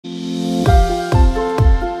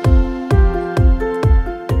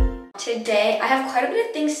Today, I have quite a bit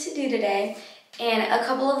of things to do today, and a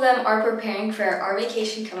couple of them are preparing for our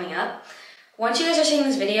vacation coming up. Once you guys are seeing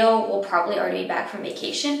this video, we'll probably already be back from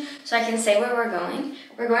vacation, so I can say where we're going.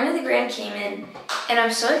 We're going to the Grand Cayman, and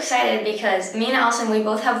I'm so excited because me and Allison, we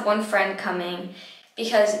both have one friend coming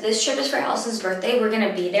because this trip is for Allison's birthday. We're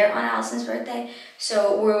gonna be there on Allison's birthday,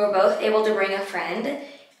 so we were both able to bring a friend.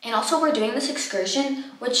 And also we're doing this excursion,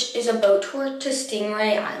 which is a boat tour to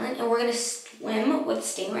Stingray Island, and we're gonna swim with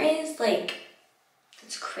stingrays. Like,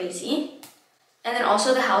 it's crazy. And then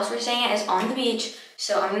also the house we're staying at is on the beach,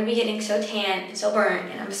 so I'm gonna be getting so tan and so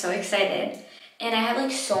burnt, and I'm so excited. And I have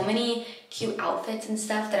like so many cute outfits and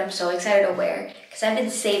stuff that I'm so excited to wear because I've been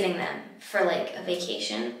saving them for like a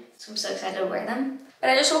vacation, so I'm so excited to wear them. But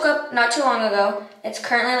I just woke up not too long ago. It's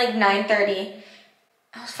currently like 9:30.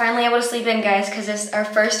 I was finally able to sleep in, guys, because this is our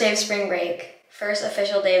first day of spring break. First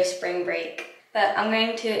official day of spring break. But I'm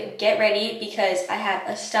going to get ready because I have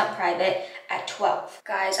a stunt private at 12.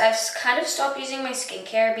 Guys, I've kind of stopped using my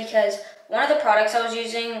skincare because one of the products I was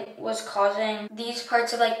using was causing these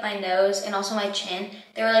parts of like my nose and also my chin.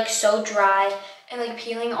 They were like so dry and like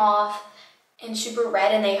peeling off and super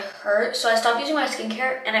red and they hurt. So I stopped using my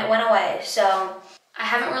skincare and it went away. So I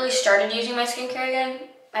haven't really started using my skincare again.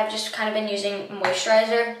 I've just kind of been using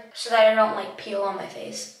moisturizer so that I don't like peel on my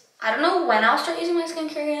face. I don't know when I'll start using my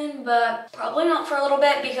skincare again, but probably not for a little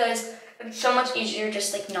bit because it's so much easier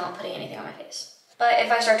just like not putting anything on my face. But if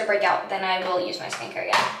I start to break out, then I will use my skincare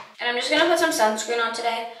again. And I'm just gonna put some sunscreen on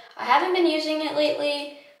today. I haven't been using it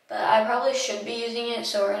lately, but I probably should be using it,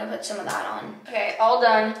 so we're gonna put some of that on. Okay, all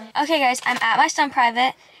done. Okay guys, I'm at my stunt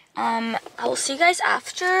private. I will see you guys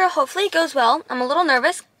after. Hopefully it goes well. I'm a little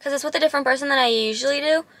nervous because it's with a different person than I usually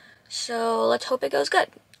do. So let's hope it goes good.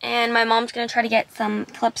 And my mom's gonna try to get some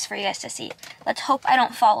clips for you guys to see. Let's hope I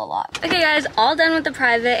don't fall a lot. Okay guys, all done with the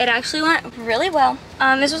private. It actually went really well.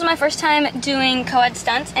 This was my first time doing co-ed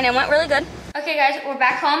stunts and it went really good. Okay guys, we're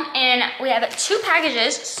back home and we have 2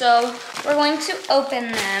 packages. So we're going to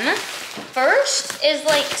open them. First is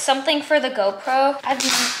like something for the GoPro.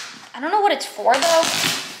 I don't know what it's for though.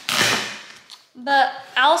 But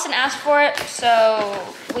Allison asked for it,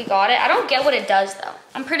 so we got it. I don't get what it does though.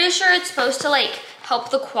 I'm pretty sure it's supposed to like help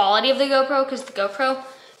the quality of the GoPro because the GoPro,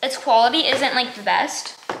 its quality isn't like the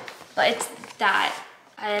best, but it's that.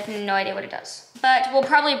 I have no idea what it does. But we'll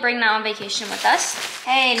probably bring that on vacation with us.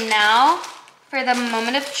 Hey, now for the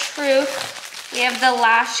moment of truth, we have the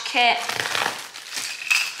lash kit.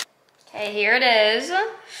 Okay, here it is.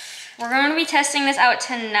 We're going to be testing this out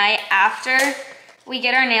tonight after we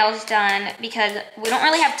get our nails done because we don't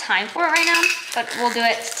really have time for it right now, but we'll do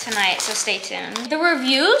it tonight, so stay tuned. The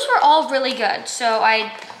reviews were all really good, so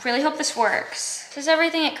I really hope this works. This is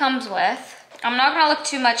everything it comes with. I'm not gonna look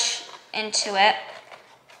too much into it.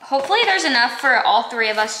 Hopefully there's enough for all 3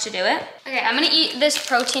 of us to do it. Okay, I'm gonna eat this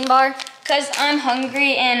protein bar because I'm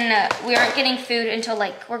hungry and we aren't getting food until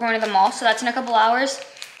like we're going to the mall, so that's in a couple hours.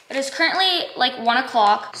 But it's currently like 1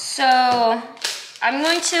 o'clock, so I'm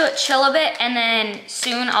going to chill a bit and then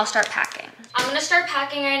soon I'll start packing. I'm gonna start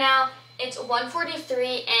packing right now. It's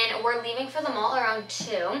 1:43 and we're leaving for the mall around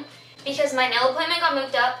 2 because my nail appointment got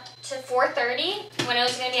moved up to 4:30 when it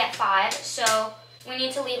was gonna be at 5, so we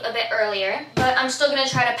need to leave a bit earlier. But I'm still gonna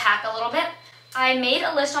try to pack a little bit. I made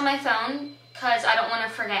a list on my phone because I don't wanna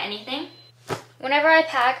forget anything. Whenever I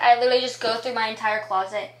pack, I literally just go through my entire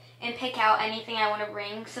closet and pick out anything I wanna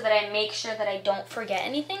bring so that I make sure that I don't forget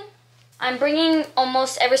anything. I'm bringing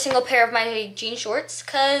almost every single pair of my jean shorts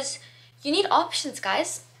because you need options,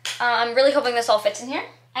 guys. I'm really hoping this all fits in here.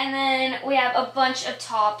 And then we have a bunch of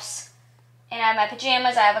tops. And I have my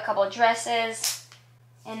pajamas, I have a couple of dresses.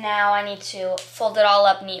 And now I need to fold it all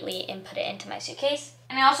up neatly and put it into my suitcase.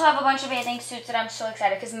 And I also have a bunch of bathing suits that I'm so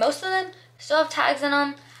excited because most of them still have tags in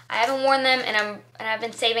them. I haven't worn them and I've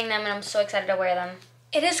been saving them and I'm so excited to wear them.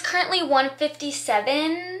 It is currently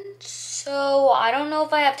 1:57. So I don't know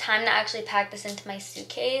if I have time to actually pack this into my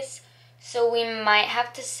suitcase. So we might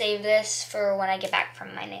have to save this for when I get back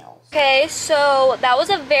from my nails. Okay, so that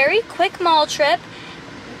was a very quick mall trip.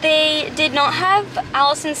 They did not have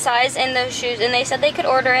Allison's size in those shoes and they said they could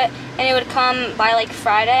order it and it would come by like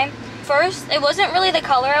Friday. First, it wasn't really the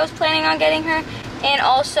color I was planning on getting her, and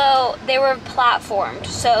also they were platformed.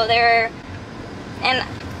 So and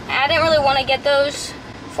I didn't really want to get those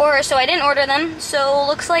for her, so I didn't order them. So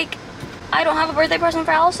looks like I don't have a birthday present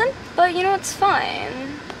for Allison, but you know, it's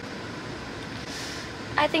fine.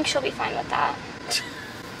 I think she'll be fine with that.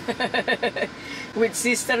 With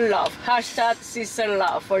sister love. Hashtag sister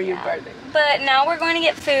love for your birthday. But now we're going to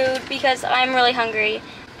get food because I'm really hungry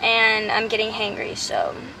and I'm getting hangry,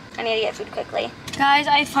 so I need to get food quickly. Guys,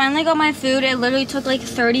 I finally got my food. It literally took like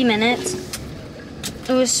 30 minutes.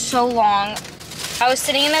 It was so long. I was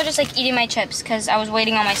sitting in there just like eating my chips because I was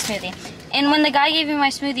waiting on my smoothie. And when the guy gave me my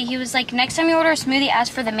smoothie, he was like, next time you order a smoothie,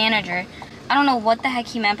 ask for the manager. I don't know what the heck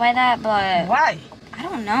he meant by that, but... Why? I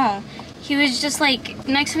don't know. He was just like,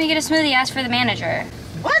 next time you get a smoothie, ask for the manager.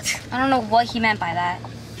 What? I don't know what he meant by that.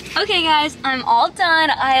 Okay guys, I'm all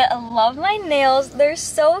done. I love my nails. They're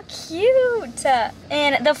so cute.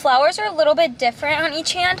 And the flowers are a little bit different on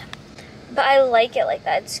each hand, but I like it like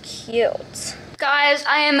that. It's cute. Guys,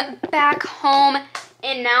 I am back home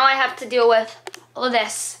and now I have to deal with all of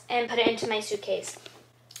this and put it into my suitcase.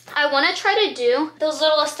 I want to try to do those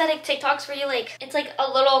little aesthetic TikToks where you like, it's like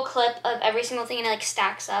a little clip of every single thing and it like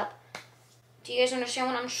stacks up. Do you guys understand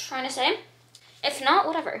what I'm trying to say? If not,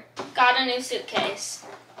 whatever. Got a new suitcase.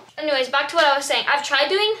 Anyways, back to what I was saying. I've tried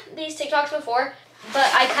doing these TikToks before,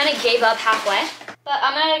 but I kind of gave up halfway. But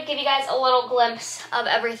I'm going to give you guys a little glimpse of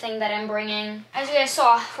everything that I'm bringing. As you guys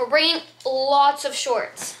saw, we're bringing lots of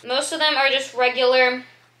shorts. Most of them are just regular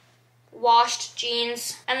washed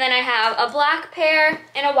jeans. And then I have a black pair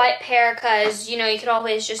and a white pair because, you know, you could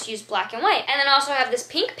always just use black and white. And then I also have this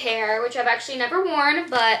pink pair, which I've actually never worn,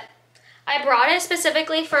 but I brought it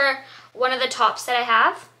specifically for one of the tops that I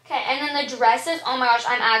have. Okay, and then the dresses, oh my gosh,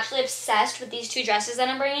 I'm actually obsessed with these two dresses that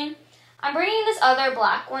I'm bringing. I'm bringing this other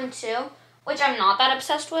black one too, which I'm not that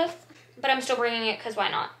obsessed with, but I'm still bringing it because why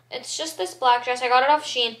not? It's just this black dress. I got it off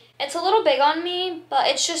Shein. It's a little big on me, but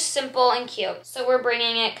it's just simple and cute. So we're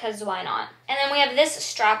bringing it because why not? And then we have this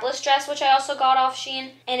strapless dress, which I also got off Shein,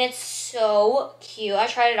 and it's so cute. I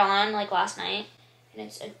tried it on like last night, and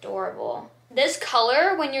it's adorable. This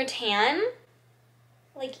color, when you're tan,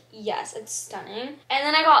 like, yes, it's stunning. And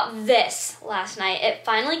then I got this last night. It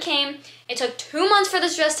finally came. It took 2 months for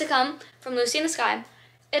this dress to come from Lucy in the Sky.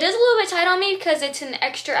 It is a little bit tight on me because it's an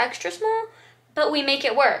extra, extra small, but we make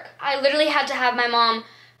it work. I literally had to have my mom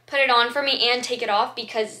put it on for me and take it off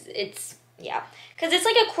because it's, yeah. Because it's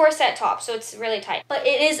like a corset top, so it's really tight. But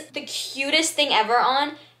it is the cutest thing ever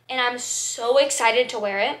on, and I'm so excited to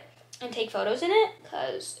wear it and take photos in it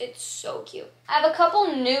because it's so cute. I have a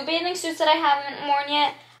couple new bathing suits that I haven't worn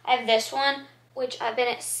yet. I have this one, which I've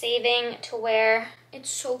been saving to wear. It's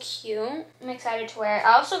so cute. I'm excited to wear it.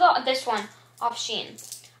 I also got this one off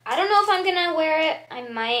Shein. I don't know if I'm gonna wear it. I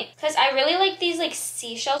might, because I really like these like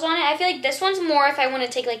seashells on it. I feel like this one's more if I want to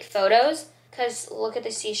take like photos, because look at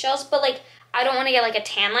the seashells. But like, I don't want to get like a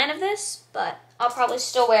tan line of this, but I'll probably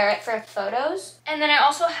still wear it for photos. And then I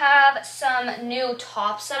also have some new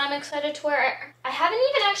tops that I'm excited to wear. I haven't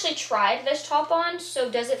even actually tried this top on, so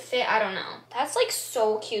does it fit? I don't know. That's like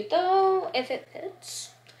so cute though, if it fits.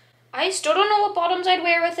 I still don't know what bottoms I'd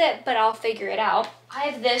wear with it, but I'll figure it out. I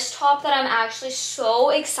have this top that I'm actually so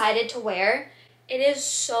excited to wear. It is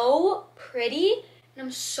so pretty, and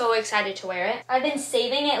I'm so excited to wear it. I've been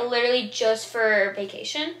saving it literally just for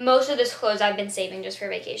vacation. Most of this clothes I've been saving just for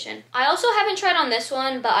vacation. I also haven't tried on this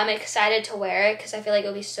one, but I'm excited to wear it because I feel like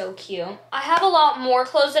it'll be so cute. I have a lot more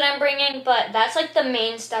clothes that I'm bringing, but that's like the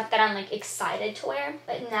main stuff that I'm like excited to wear.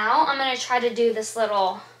 But now I'm gonna try to do this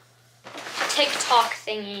little TikTok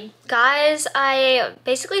thingy. Guys, I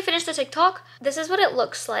basically finished the TikTok. This is what it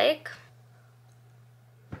looks like.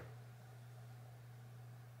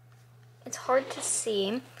 It's hard to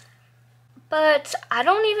see, but I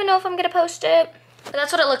don't even know if I'm gonna post it. But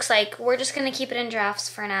that's what it looks like. We're just gonna keep it in drafts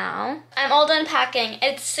for now. I'm all done packing.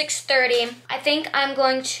 It's 6:30. I think I'm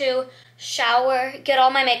going to shower, get all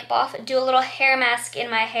my makeup off, do a little hair mask in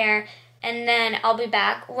my hair, and then I'll be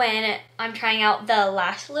back when I'm trying out the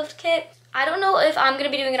lash lift kit. I don't know if I'm gonna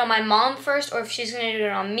be doing it on my mom first or if she's gonna do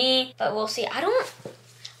it on me, but we'll see.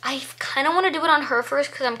 I kind of want to do it on her first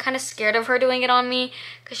because I'm kind of scared of her doing it on me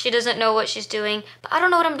because she doesn't know what she's doing. But I don't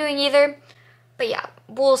know what I'm doing either. But yeah,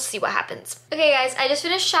 we'll see what happens. Okay guys, I just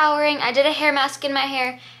finished showering. I did a hair mask in my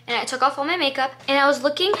hair and I took off all my makeup. And I was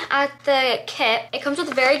looking at the kit. It comes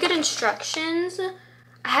with very good instructions.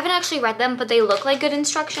 I haven't actually read them, but they look like good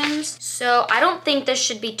instructions. So I don't think this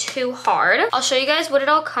should be too hard. I'll show you guys what it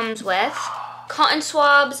all comes with. Cotton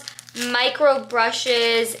swabs, micro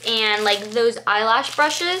brushes, and like those eyelash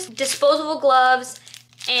brushes, disposable gloves,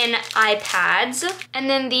 and eye pads. And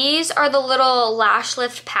then these are the little lash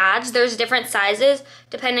lift pads. There's different sizes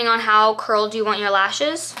depending on how curled you want your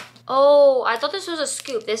lashes. Oh, I thought this was a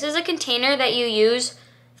scoop. This is a container that you use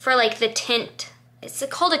for like the tint. It's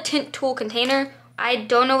called a tint tool container. I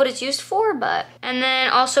don't know what it's used for, but. And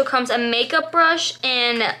then also comes a makeup brush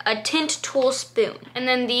and a tint tool spoon. And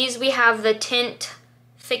then these, we have the tint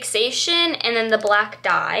fixation and then the black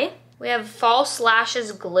dye. We have false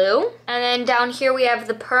lashes glue. And then down here we have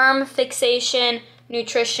the perm, fixation,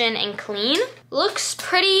 nutrition, and clean. Looks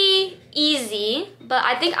pretty easy, but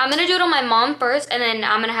I think I'm gonna do it on my mom first, and then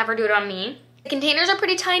I'm gonna have her do it on me. The containers are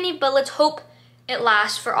pretty tiny, but let's hope it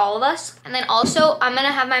lasts for all of us. And then also, I'm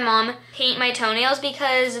gonna have my mom paint my toenails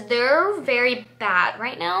because they're very bad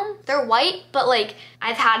right now. They're white, but like,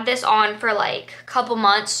 I've had this on for like a couple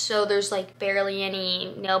months, so there's like barely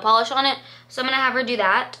any nail polish on it. So I'm gonna have her do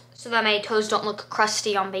that so that my toes don't look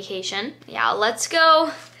crusty on vacation. Yeah, let's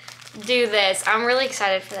go do this. I'm really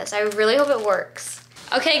excited for this. I really hope it works.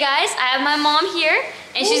 Okay guys, I have my mom here,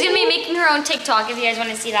 and she's gonna be making her own TikTok if you guys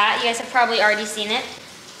wanna see that. You guys have probably already seen it.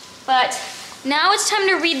 But now it's time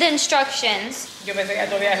to read the instructions. Yo pensé que ya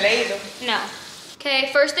tú habías leído. No.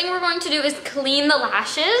 Okay, first thing we're going to do is clean the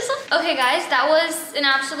lashes. Okay guys, that was an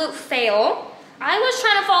absolute fail. I was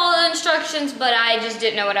trying to follow the instructions, but I just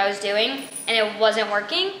didn't know what I was doing, and it wasn't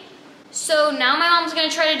working. So now my mom's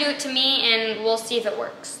gonna try to do it to me, and we'll see if it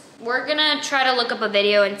works. We're gonna try to look up a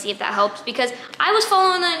video and see if that helps, because I was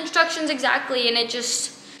following the instructions exactly, and it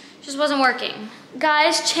just wasn't working.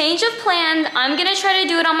 Guys, change of plan. I'm gonna try to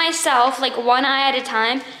do it on myself, like one eye at a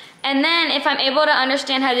time. And then if I'm able to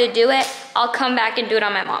understand how to do it, I'll come back and do it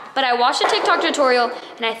on my mom. But I watched a TikTok tutorial,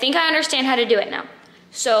 and I think I understand how to do it now.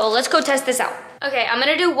 So let's go test this out. Okay, I'm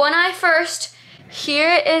gonna do one eye first.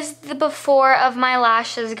 Here is the before of my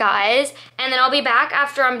lashes, guys. And then I'll be back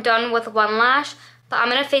after I'm done with one lash. But I'm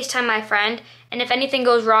gonna FaceTime my friend, and if anything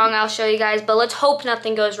goes wrong, I'll show you guys, but let's hope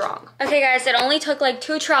nothing goes wrong. Okay guys, it only took like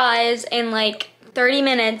 2 tries in like 30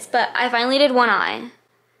 minutes, but I finally did one eye.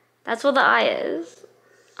 That's what the eye is.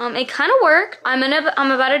 It kind of worked. I'm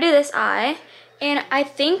about to do this eye, and I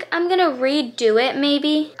think I'm gonna redo it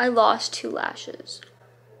maybe. I lost 2 lashes.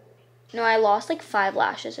 No, I lost like 5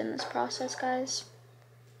 lashes in this process, guys.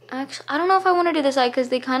 Actually, I don't know if I wanna do this eye because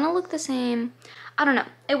they kind of look the same. I don't know,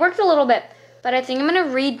 it worked a little bit. But I think I'm gonna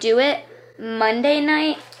redo it Monday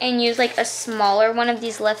night and use like a smaller one of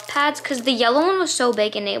these lift pads, because the yellow one was so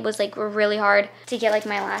big and it was like really hard to get like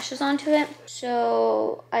my lashes onto it.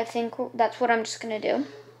 So I think that's what I'm just gonna do.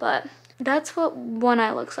 But that's what one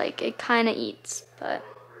eye looks like. It kind of eats, but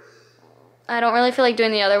I don't really feel like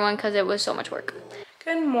doing the other one because it was so much work.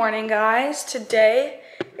 Good morning, guys. Today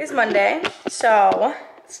is Monday, so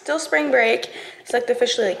it's still spring break. It's like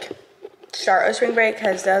officially like start of spring break,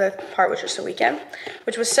 because the other part was just a weekend,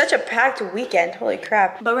 which was such a packed weekend. Holy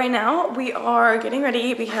crap. But right now we are getting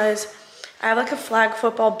ready because I have like a flag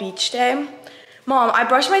football beach day. Mom, I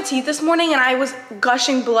brushed my teeth this morning and I was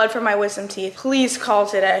gushing blood from my wisdom teeth. Please call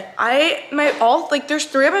today. There's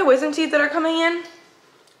 3 of my wisdom teeth that are coming in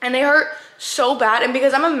and they hurt so bad, and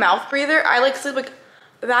because I'm a mouth breather, I like sleep like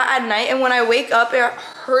that at night, and when I wake up it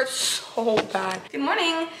hurts so bad. Good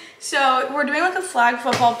morning. So we're doing like a flag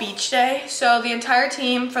football beach day. So the entire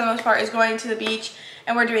team for the most part is going to the beach,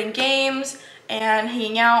 and we're doing games and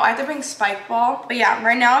hanging out. I have to bring spike ball. But yeah,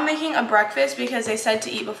 right now I'm making a breakfast because they said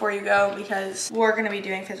to eat before you go because we're gonna be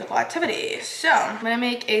doing physical activity. So I'm gonna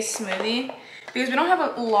make a smoothie because we don't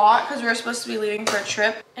have a lot, because we're supposed to be leaving for a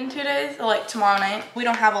trip in 2 days, like tomorrow night. We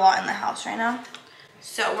don't have a lot in the house right now.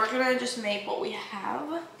 So we're gonna just make what we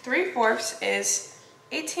have. 3/4 is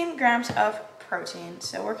 18 grams of protein.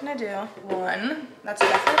 So we're gonna do 1. That's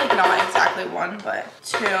definitely like not exactly 1, but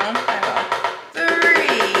 2. I go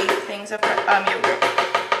 3 things of yogurt.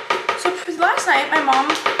 So last night, my mom.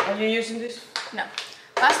 Are you using this? No.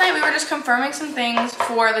 Last night we were just confirming some things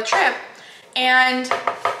for the trip, and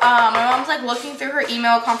my mom's like looking through her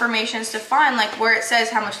email confirmations to find like where it says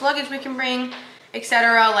how much luggage we can bring,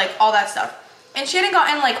 etc., like all that stuff. And she hadn't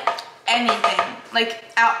gotten like anything, like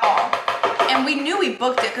at all. And we knew we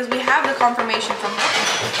booked it because we have the confirmation from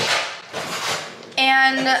Booking.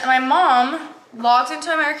 And my mom logs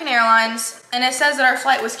into American Airlines and it says that our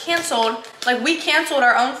flight was canceled. Like, we canceled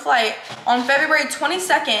our own flight on February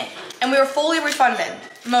 22nd and we were fully refunded,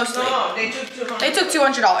 mostly. No, they took $200. They took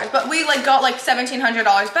 $200, but we like got like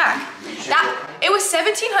 $1,700 back. It was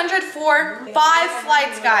 $1,700 for 5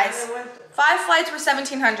 flights, guys. 5 flights were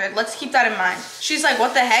 $1,700. Let's keep that in mind. She's like,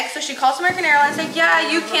 what the heck? So she calls American Airlines, like, yeah,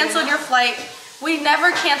 you canceled your flight. We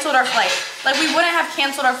never canceled our flight. Like, we wouldn't have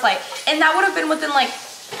canceled our flight. And that would have been within like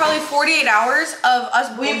probably 48 hours of us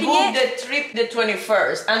booking it. We booked the trip the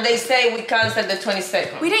 21st, and they say we canceled the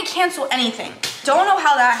 22nd. We didn't cancel anything. Don't know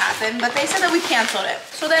how that happened, but they said that we canceled it.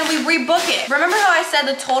 So then we rebook it. Remember how I said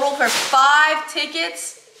the total for 5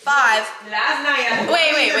 tickets? 5. Last night.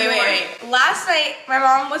 Wait. Last night, my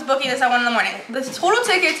mom was booking this at 1 in the morning. The total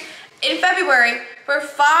tickets in February for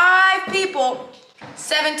 5 people,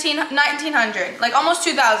 $1,900, like almost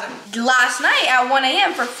 $2,000. Last night at 1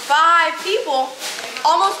 a.m. for 5 people,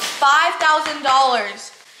 almost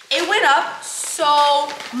 $5,000. It went up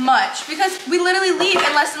so much because we literally leave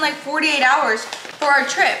in less than like 48 hours for our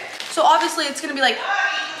trip. So obviously it's gonna be like,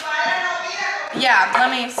 yeah,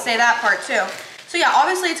 let me say that part too. So yeah,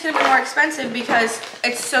 obviously it's gonna be more expensive because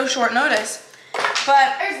it's so short notice.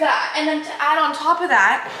 But there's that. And then to add on top of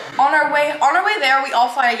that, on our way there, we all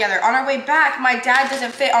fly together. On our way back, my dad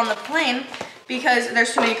doesn't fit on the plane because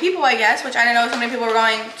there's too many people, I guess, which I didn't know so many people were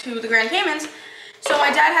going to the Grand Caymans. So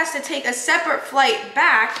my dad has to take a separate flight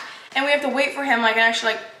back, and we have to wait for him like an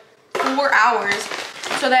extra like 4 hours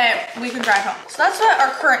so that we can drive home. So that's what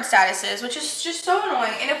our current status is, which is just so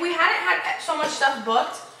annoying. And if we hadn't had so much stuff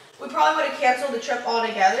booked, we probably would have canceled the trip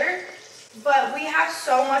altogether. But we have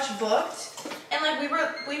so much booked, and like we've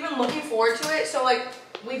been looking forward to it. So like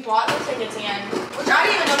we bought the tickets again, which I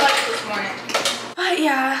didn't even know about this morning. But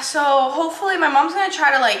yeah, so hopefully my mom's gonna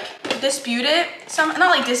try to like dispute it. Not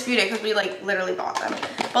like dispute it because we like literally bought them,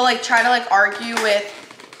 but like try to like argue with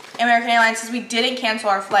American Airlines since we didn't cancel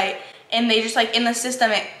our flight, and they just like in the system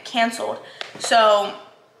it canceled. So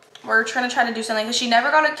we're trying to do something because she never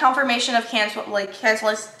got a confirmation of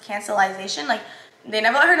cancellation. Like they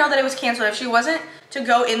never let her know that it was canceled. If she wasn't to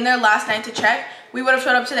go in there last night to check, we would have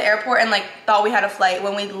showed up to the airport and like thought we had a flight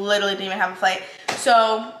when we literally didn't even have a flight.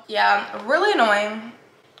 So yeah, really annoying,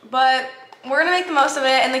 but we're gonna make the most of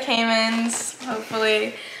it in the Caymans,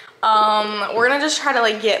 hopefully. We're gonna just try to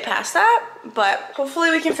like get past that, but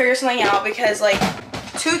hopefully we can figure something out because like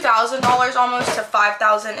 $2,000 almost to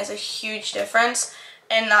 $5,000 is a huge difference,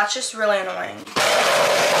 and that's just really annoying.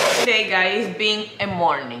 Today, guys, being a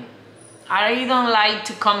morning. I don't like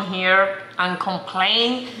to come here and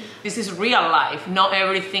complain. This is real life. Not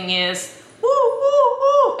everything is woo, woo,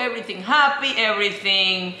 woo. Everything happy,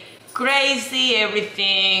 everything crazy,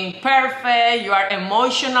 everything perfect. You are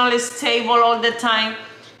emotionally stable all the time.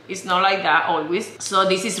 It's not like that always. So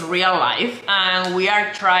this is real life, and we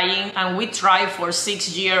are trying, and we try for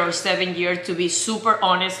 6 years or 7 years to be super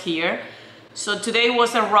honest here. So today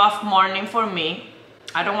was a rough morning for me.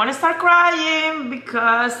 I don't want to start crying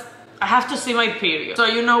because I have to see my period. So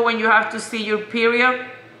you know when you have to see your period,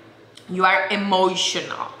 you are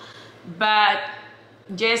emotional. But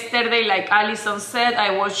yesterday, like Allison said, I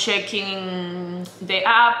was checking the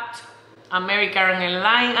app, American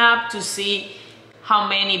Airlines app, to see how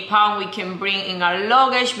many pounds we can bring in our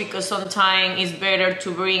luggage, because sometimes it's better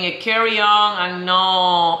to bring a carry-on and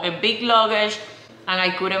not a big luggage, and I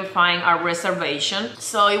couldn't find a reservation.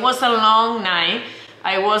 So it was a long night.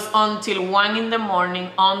 I was until 1 in the morning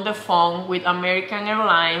on the phone with American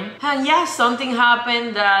Airlines. And yeah, something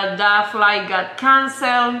happened that flight got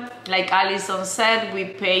canceled. Like Allison said, we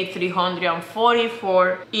paid $340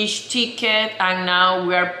 for each ticket, and now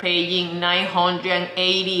we are paying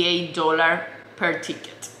 $988 per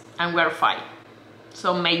ticket, and we're fine.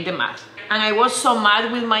 So make the math. And I was so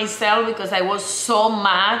mad with myself because I was so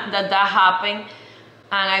mad that happened,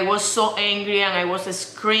 and I was so angry, and I was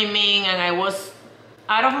screaming, and I was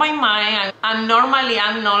out of my mind. And normally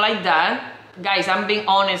I'm not like that, guys. I'm being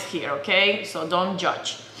honest here, okay? So don't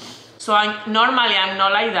judge. So normally I'm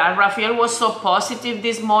not like that. Rafael was so positive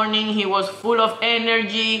this morning. He was full of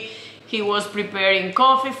energy. He was preparing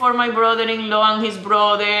coffee for my brother-in-law and his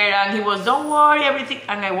brother, and he was, don't worry, everything.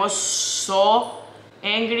 And I was so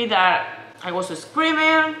angry that I was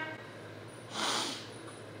screaming.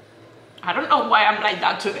 I don't know why I'm like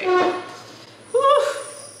that today. Whew.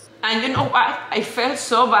 And you know what? I felt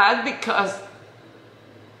so bad because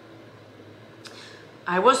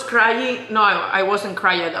I was crying. No, I wasn't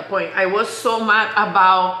crying at that point. I was so mad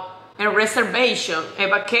about a reservation, a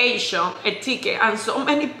vacation, a ticket, and so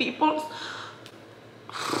many people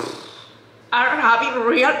are having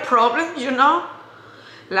real problems, you know?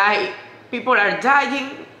 Like, people are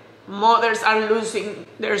dying, mothers are losing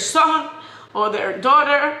their son or their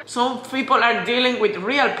daughter. Some people are dealing with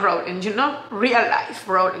real problems, you know? Real life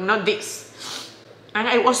problems, not this. And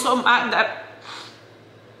I was so mad that,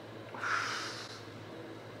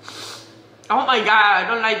 oh my God, I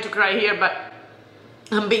don't like to cry here, but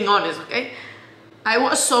I'm being honest, okay? I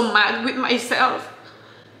was so mad with myself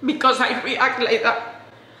because I react like that.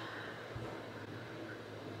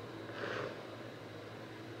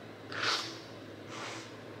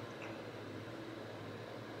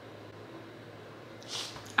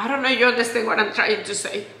 I don't know if you understand what I'm trying to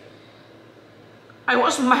say. I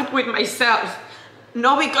was mad with myself,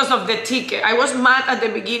 not because of the ticket. I was mad at the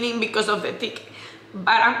beginning because of the ticket,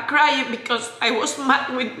 but I'm crying because I was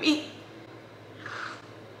mad with me.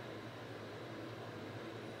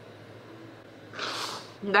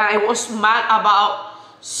 That I was mad about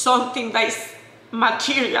something that is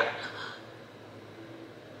material,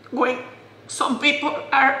 when some people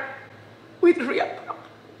are with real problems.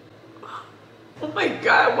 Oh my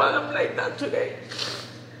God, why I'm like that today?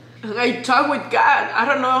 And I talk with God. I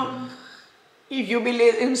don't know if you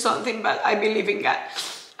believe in something, but I believe in God.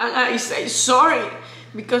 And I say sorry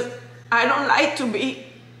because I don't like to be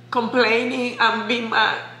complaining and be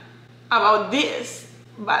mad about this.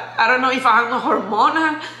 But I don't know if I'm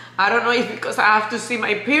hormonal. I don't know if because I have to see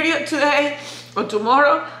my period today or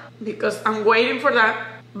tomorrow because I'm waiting for that.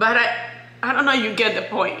 But I don't know, you get the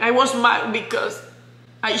point. I was mad because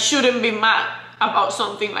I shouldn't be mad about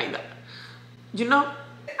something like that. You know?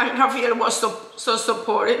 And Rafael was so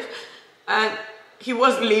supportive. And he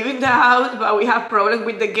was leaving the house, but we have problems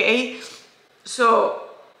with the gate. So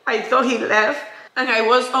I thought he left. And I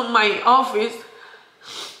was on my office.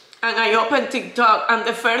 And I opened TikTok. And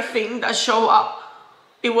the first thing that showed up,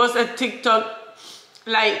 it was a TikTok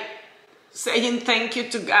like saying thank you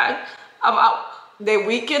to God about the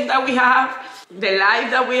weekend that we have, the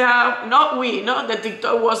life that we have. Not we, no, the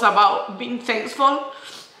TikTok was about being thankful.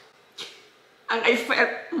 And I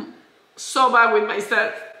felt so bad with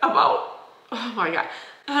myself about, oh my God.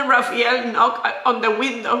 And Rafael knocked on the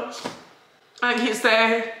window and he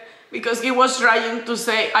said, because he was trying to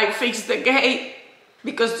say, I fixed the gate.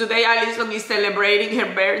 Because today Alison is celebrating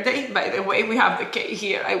her birthday. By the way, we have the cake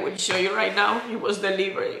here. I will show you right now. It was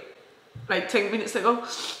delivered like 10 minutes ago.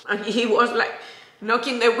 And he was like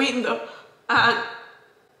knocking the window. And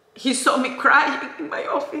he saw me crying in my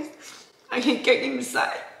office. And he came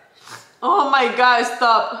inside. Oh my God,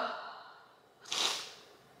 stop.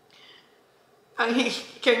 And he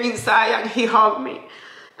came inside and he hugged me.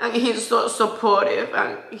 And he's so supportive.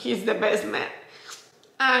 And he's the best man.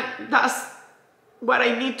 And that's what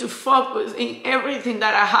I need to focus in everything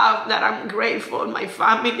that I have, that I'm grateful. My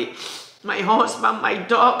family, my husband, my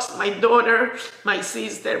dogs, my daughter, my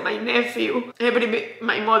sister, my nephew,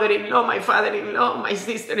 my mother-in-law, my father-in-law, my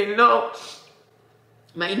sister-in-law,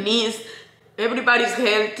 my niece. Everybody's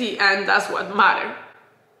healthy and that's what matters.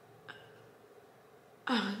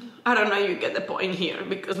 I don't know, you get the point here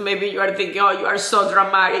because maybe you are thinking, oh, you are so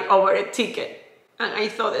dramatic over a ticket. And I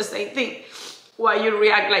thought the same thing. Why you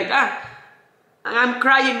react like that? And I'm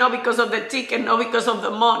crying not because of the ticket, not because of the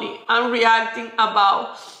money. I'm reacting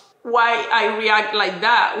about why I react like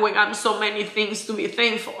that when I'm so many things to be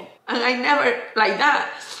thankful. And I never like that.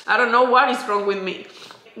 I don't know what is wrong with me.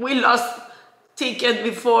 We lost ticket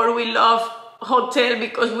before, we lost hotel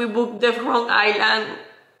because we booked the wrong island.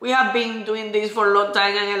 We have been doing this for a long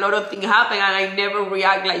time and a lot of things happen and I never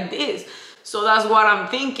react like this. So that's what I'm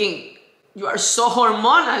thinking. You are so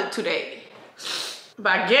hormonal today.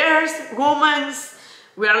 But girls, women,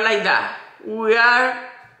 we are like that. We are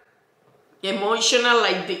emotional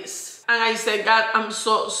like this. And I said, God, I'm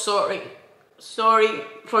so sorry. Sorry,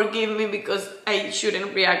 forgive me because I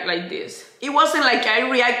shouldn't react like this. It wasn't like I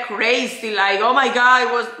react crazy, like, oh my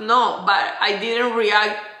God, no, but I didn't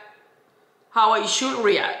react how I should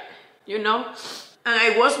react, you know? And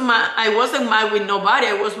I wasn't mad with nobody,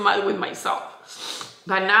 I was mad with myself.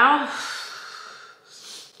 But now,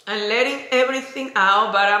 I'm letting everything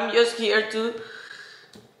out, but I'm just here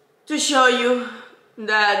to show you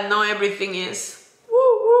that not everything is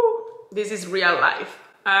woo-woo. This is real life.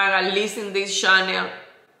 And at least in this channel,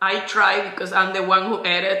 I try, because I'm the one who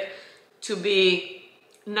edit, to be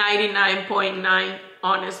 99.9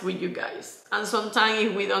 honest with you guys. And sometimes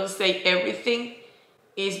if we don't say everything,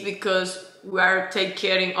 it's because we are taking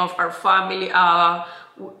care of our family.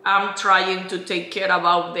 I'm trying to take care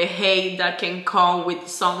about the hate that can come with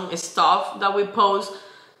some stuff that we post.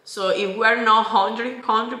 So if we're not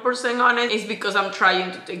 100% honest, it's because I'm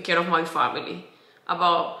trying to take care of my family,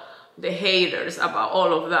 about the haters, about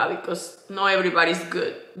all of that, because not everybody's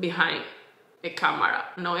good behind a camera.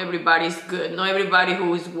 Not everybody's good. Not everybody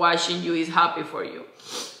who is watching you is happy for you.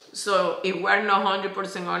 So if we're not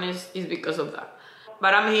 100% honest, it's because of that.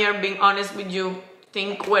 But I'm here being honest with you.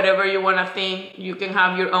 Think whatever you want to think. You can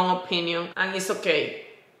have your own opinion and it's okay.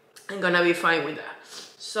 I'm gonna be fine with that.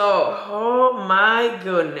 So, oh my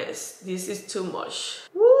goodness, this is too much.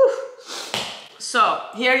 Woo. So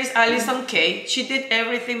here is Alison Kay. She did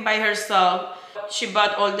everything by herself. She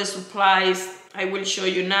bought all the supplies. I will show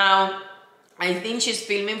you now. I think she's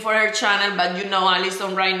filming for her channel, but you know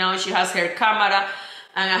Alison right now, she has her camera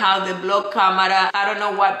and I have the vlog camera. I don't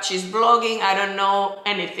know what she's vlogging. I don't know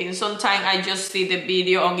anything. Sometimes I just see the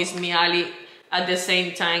video on It's Me Ali at the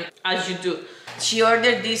same time as you do. She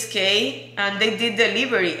ordered this cake and they did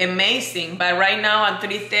delivery, amazing. But right now at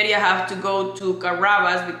 3:30 I have to go to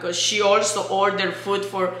Carrabba's because she also ordered food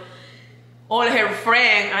for all her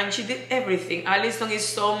friends and she did everything. Alison is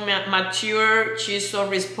so mature, she's so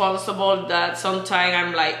responsible that sometimes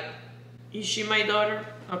I'm like, Is she my daughter?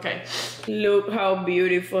 Okay. Look how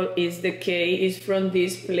beautiful is the cake. It's from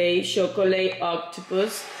this place, Chocolate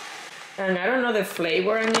Octopus. And I don't know the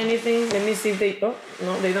flavor and anything. Let me see if they, oh,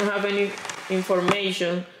 no, they don't have any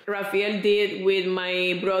information. Rafael did with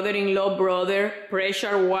my brother-in-law brother,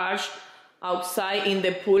 pressure wash outside in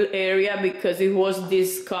the pool area because it was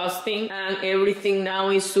disgusting, and everything now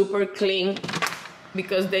is super clean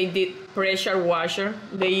because they did pressure washer.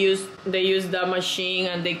 They use that machine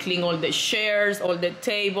and they clean all the chairs, all the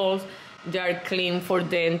tables. They are clean for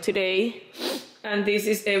them today. And this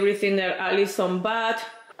is everything that Allison bought.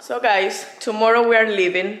 So guys, tomorrow we are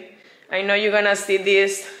leaving. I know you're gonna see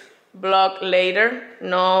this vlog later.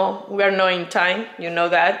 No, we are not in time, you know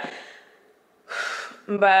that.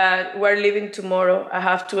 But we're leaving tomorrow. I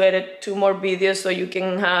have to edit 2 more videos so you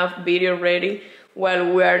can have video ready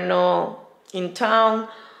while we are not in town.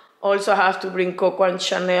 Also, I have to bring Coco and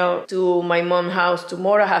Chanel to my mom's house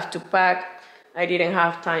tomorrow. I have to pack. I didn't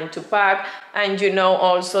have time to pack. And you know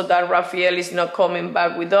also that Rafael is not coming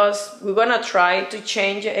back with us. We're gonna try to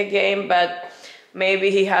change it again, but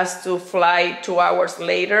maybe he has to fly 2 hours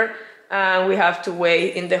later and we have to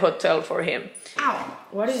wait in the hotel for him. Ow.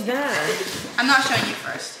 What is that? I'm not showing you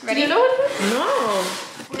first. Ready? Do you know what it is? No.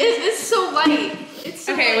 It's so light. It's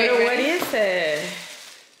so Okay, light. wait, What is it?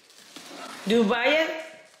 Do you buy it?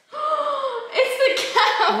 It's the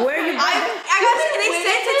cow. Where you buy it? I got it. They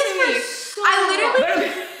sent it to me. I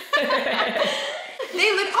literally.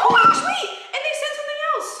 Oh, actually, and they sent something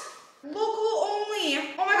else. Local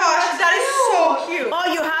only. Oh my gosh, that is so cute. Oh,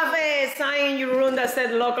 you have a sign in your room that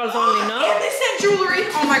said locals only, no? And they sent jewelry.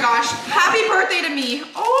 Oh my gosh. Happy birthday to me.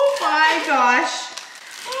 Oh my gosh.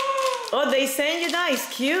 Oh, they send you that. It's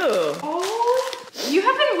cute. Oh. You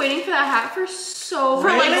have been waiting for that hat for so For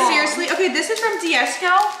like long. seriously. Okay, this is from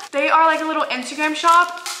Diesco. They are like a little Instagram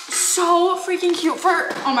shop. So freaking cute.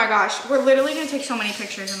 Oh my gosh. We're literally gonna take so many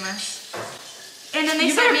pictures in this. And then they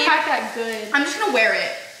You sent better me. pack that good. I'm just gonna wear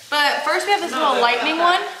it. But first we have this little that's lightning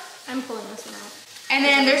not one. I'm pulling this one out. And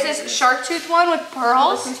then there's this shark tooth one with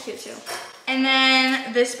pearls. This one's cute too. And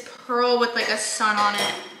then this pearl with like a sun on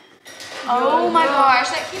it. Oh my gosh,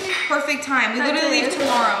 That came in perfect time. We That literally did. leave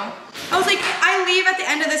tomorrow. I was like, I leave at the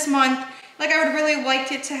end of this month. Like I would really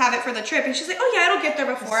liked it to have it for the trip. And she's like, oh yeah, it'll get there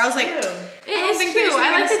before. I was like, It I don't is think cute. they're just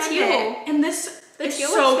I gonna like the send teal. it. And this is teal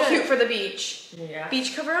so looks good. cute for the beach. Yeah.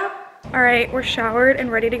 Beach cover up. All right, we're showered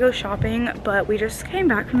and ready to go shopping, but we just came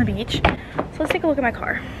back from the beach. So let's take a look at my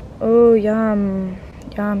car. Oh, yum.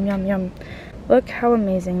 Yum, yum, yum. Look how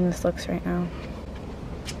amazing this looks right now.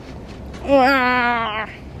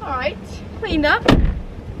 All right, cleaned up.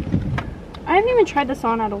 I haven't even tried this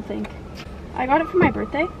on, I don't think. I got it for my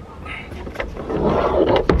birthday.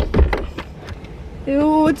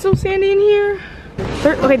 Ew, it's so sandy in here.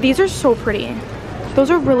 Okay, these are so pretty. Those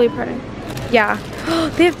are really pretty. Yeah,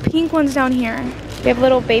 they have pink ones down here. They have a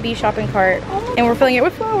little baby shopping cart, and we're filling it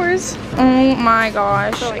with flowers. Oh my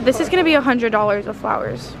gosh. This is gonna be $100 of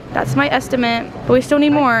flowers. That's my estimate, but we still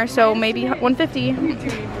need more, so maybe 150.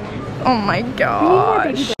 Oh my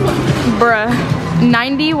gosh. Bruh,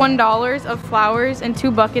 $91 of flowers and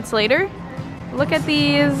 2 buckets later. Look at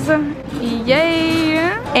these, yay.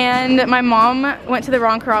 And my mom went to the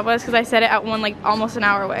wrong Carrabba's because I set it at one like almost an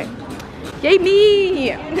hour away. Yay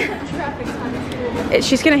me!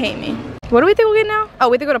 She's gonna hate me. What do we think we'll get now? Oh,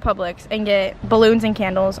 we have to go to Publix and get balloons and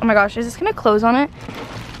candles. Oh my gosh, is this gonna close on it?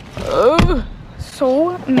 Ugh,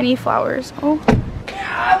 so many flowers. Oh.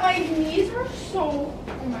 My knees are so,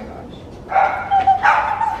 oh my gosh.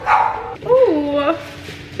 Ooh.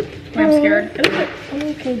 I'm scared.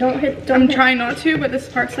 Okay, don't hit. I'm trying not to, but this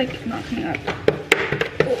part's like not coming up.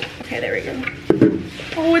 Oh, okay, there we go.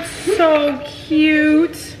 Oh, it's so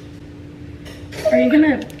cute. Are you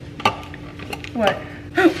gonna? What?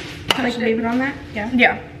 Like leave it on that? Yeah.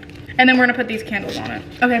 Yeah. And then we're gonna put these candles on it.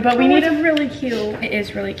 Okay, but we We need need to. a really cute. It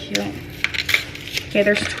is really cute. Okay,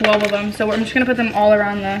 there's 12 of them, so I'm just gonna put them all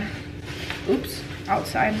around the, oops,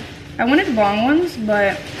 outside. I wanted long ones,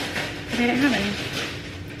 but they didn't have any.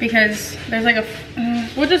 Because there's like a,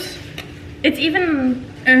 we'll just, It's even.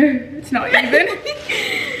 it's not even.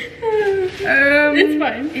 It's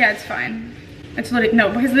fine. Yeah, it's fine. It's literally, no,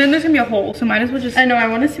 because then there's gonna be a hole, so might as well just, I know. I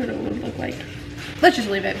want to see what it would look like. let's just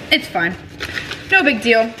leave it. It's fine. No big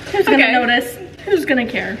deal. Who's gonna notice? Who's gonna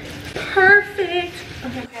care? Perfect.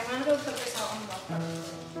 Okay, I'm gonna go put this out on the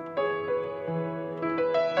balcony.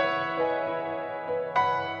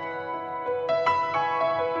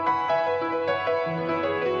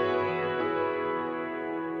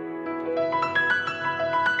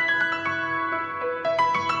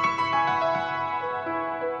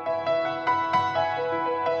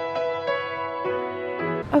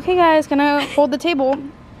 Okay, guys, gonna hold the table.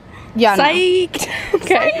 Yeah, Psyched. No.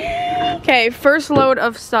 Okay. Okay, first load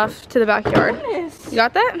of stuff to the backyard. You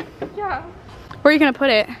got that? Yeah. Where are you gonna put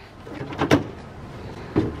it?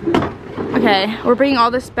 Okay, we're bringing all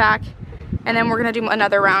this back, and then we're gonna do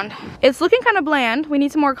another round. It's looking kind of bland. We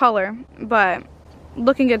need some more color, but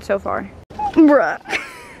looking good so far. Bruh.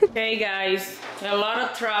 Hey guys, a lot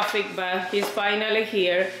of traffic, but he's finally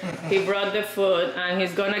here. He brought the food and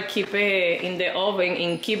he's gonna keep it in the oven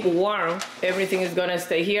and keep warm. Everything is gonna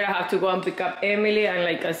stay here. I have to go and pick up Emily, and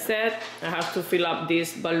like I said, I have to fill up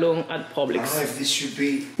this balloon at Publix. I don't know if this should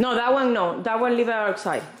be... No, that one no. That one leave it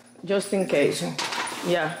outside, just in case.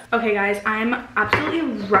 Yeah. Okay guys, I'm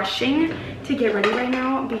absolutely rushing to get ready right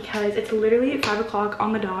now because it's literally 5 o'clock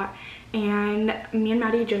on the dot, and me and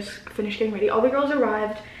Maddie just finished getting ready. All the girls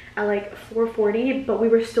arrived at like 4:40, but we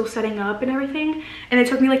were still setting up and everything, and it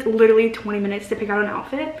took me like literally 20 minutes to pick out an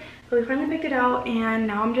outfit. But we finally picked it out, and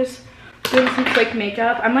now I'm just doing some quick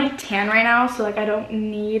makeup. I'm like tan right now, so like I don't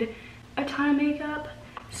need a ton of makeup,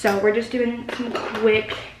 so we're just doing some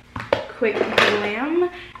quick glam,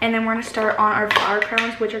 and then we're gonna start on our flower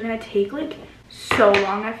crowns, which are gonna take like so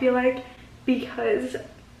long, I feel like, because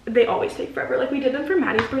they always take forever. Like we did them for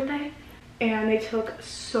Maddie's birthday and they took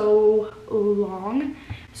so long,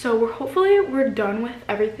 so hopefully we're done with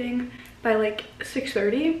everything by like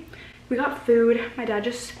 6:30. We got food, my dad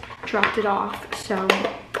just dropped it off, so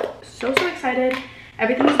excited.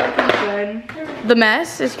 Everything's looking good. The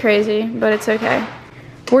mess is crazy, but it's okay.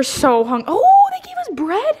 We're so hungry. Oh, they gave us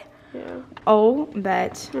bread. Yeah. Oh,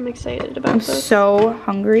 bet. I'm excited about I'm this. so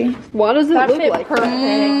hungry. Why does it look like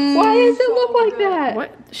that? Why does it look like that?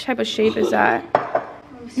 What type of shape is that?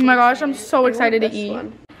 Oh my gosh, I'm so excited to eat.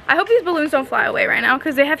 I hope these balloons don't fly away right now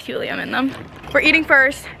because they have helium in them. We're eating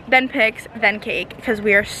first, then pics, then cake, because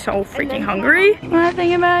we are so freaking hungry. When I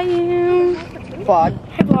think about you. Vlog.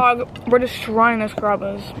 Hey vlog, we're destroying this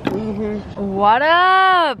grabbers. What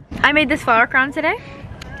up? I made this flower crown today,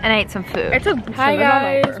 and I ate some food. It's a hi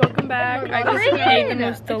guys, welcome back. I just ate the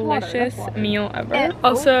most delicious meal ever.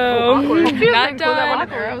 Also, not done.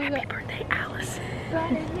 Happy birthday,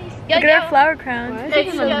 Allison. Look at our flower crown.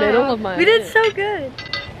 It's in the middle of my We did so good.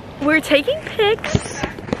 We're taking pics.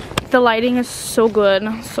 The lighting is so good,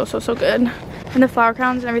 so good. And the flower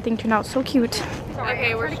crowns and everything turned out so cute.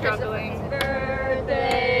 Okay, we're struggling.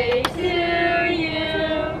 Birthday to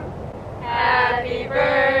you. Happy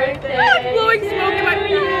birthday. I'm blowing smoke in my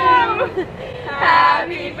mouth.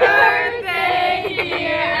 Happy birthday,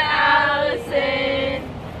 dear Allison.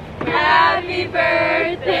 Happy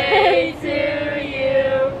birthday to you.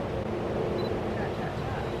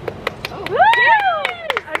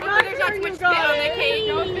 There's not too much spit on the cake.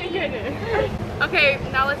 Oh, thank goodness. Okay,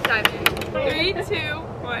 now let's dive in. 3, 2,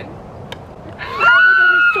 1.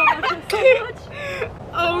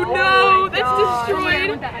 Oh no, that's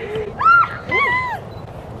destroyed.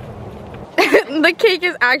 The cake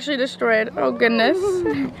is actually destroyed. Oh goodness.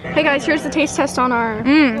 Hey guys, here's the taste test on our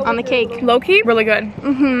on the cake. Low key, really good.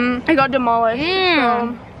 It got demolished.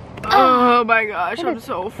 So. Oh my gosh, I'm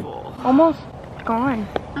so full. Almost gone.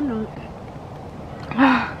 I'm not.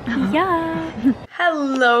 Yeah.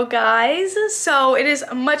 Hello guys. So it is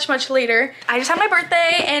much later. I just had my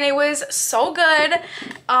birthday and it was so good.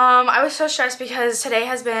 I was so stressed because today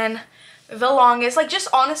has been the longest. Like just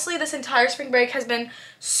honestly, this entire spring break has been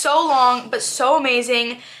so long but so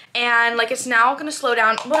amazing. And like it's now gonna slow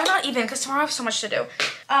down. Well, not even, because tomorrow I have so much to do. You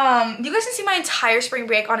guys can see my entire spring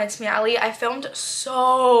break on It's Me Allie. I filmed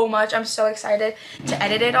so much. I'm so excited to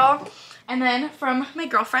edit it all. And then from my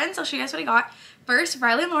girlfriends, I'll show you guys what I got. First,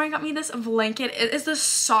 Riley and Lauren got me this blanket. It is the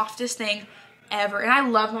softest thing ever, and I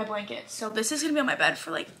love my blankets. So this is gonna be on my bed for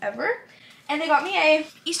like ever. And they got me a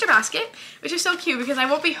Easter basket, which is so cute because I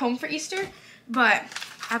won't be home for Easter, but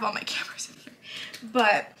I have all my cameras in here.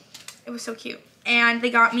 But it was so cute. And they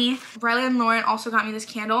got me, Riley and Lauren also got me this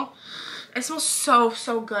candle. It smells so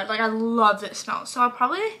good. Like I love this smell. So I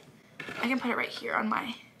can put it right here on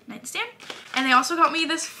my nightstand. And they also got me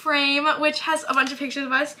this frame, which has a bunch of pictures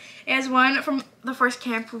of us. It has one from the first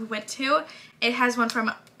camp we went to. It has one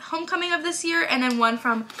from homecoming of this year, and then one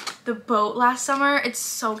from the boat last summer. It's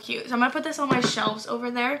so cute. So I'm gonna put this on my shelves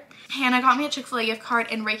over there. Hannah got me a Chick-fil-A gift card,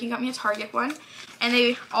 and Reiki got me a Target one. And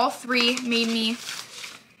they all three made me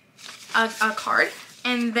a card.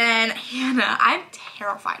 And then Hannah, I'm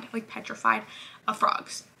terrified, like petrified of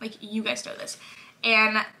frogs. Like you guys know this.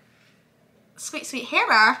 And sweet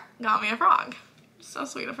Hannah got me a frog. So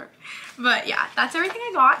sweet of her. But yeah, that's everything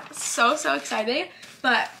I got. So excited.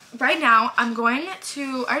 But right now I'm going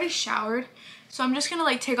to, I already showered, so I'm just gonna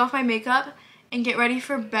like take off my makeup and get ready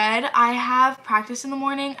for bed. I have practice in the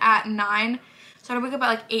morning at 9, So I'm gonna wake up at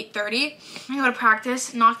like 8:30. I'm gonna go to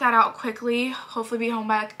practice, knock that out quickly, hopefully be home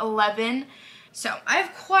by like 11. So I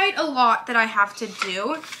have quite a lot that I have to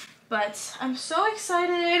do, but I'm so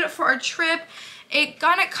excited for our trip. It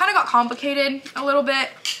kind of got complicated a little bit,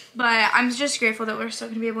 but I'm just grateful that we're still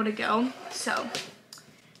gonna be able to go. So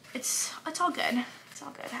it's all good. It's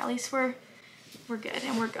all good. At least we're good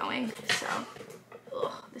and we're going. So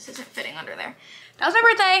this isn't fitting under there. That was my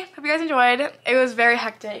birthday. Hope you guys enjoyed. It was very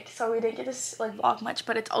hectic, so we didn't get to like vlog much,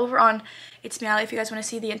 but it's over on It's Meally if you guys want to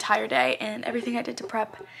see the entire day and everything I did to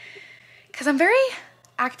prep, because I'm very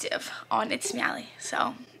active on It's Meally.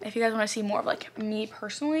 So if you guys want to see more of like me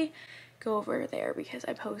personally, go over there because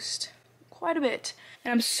I post quite a bit.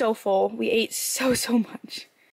 And I'm so full. We ate so much.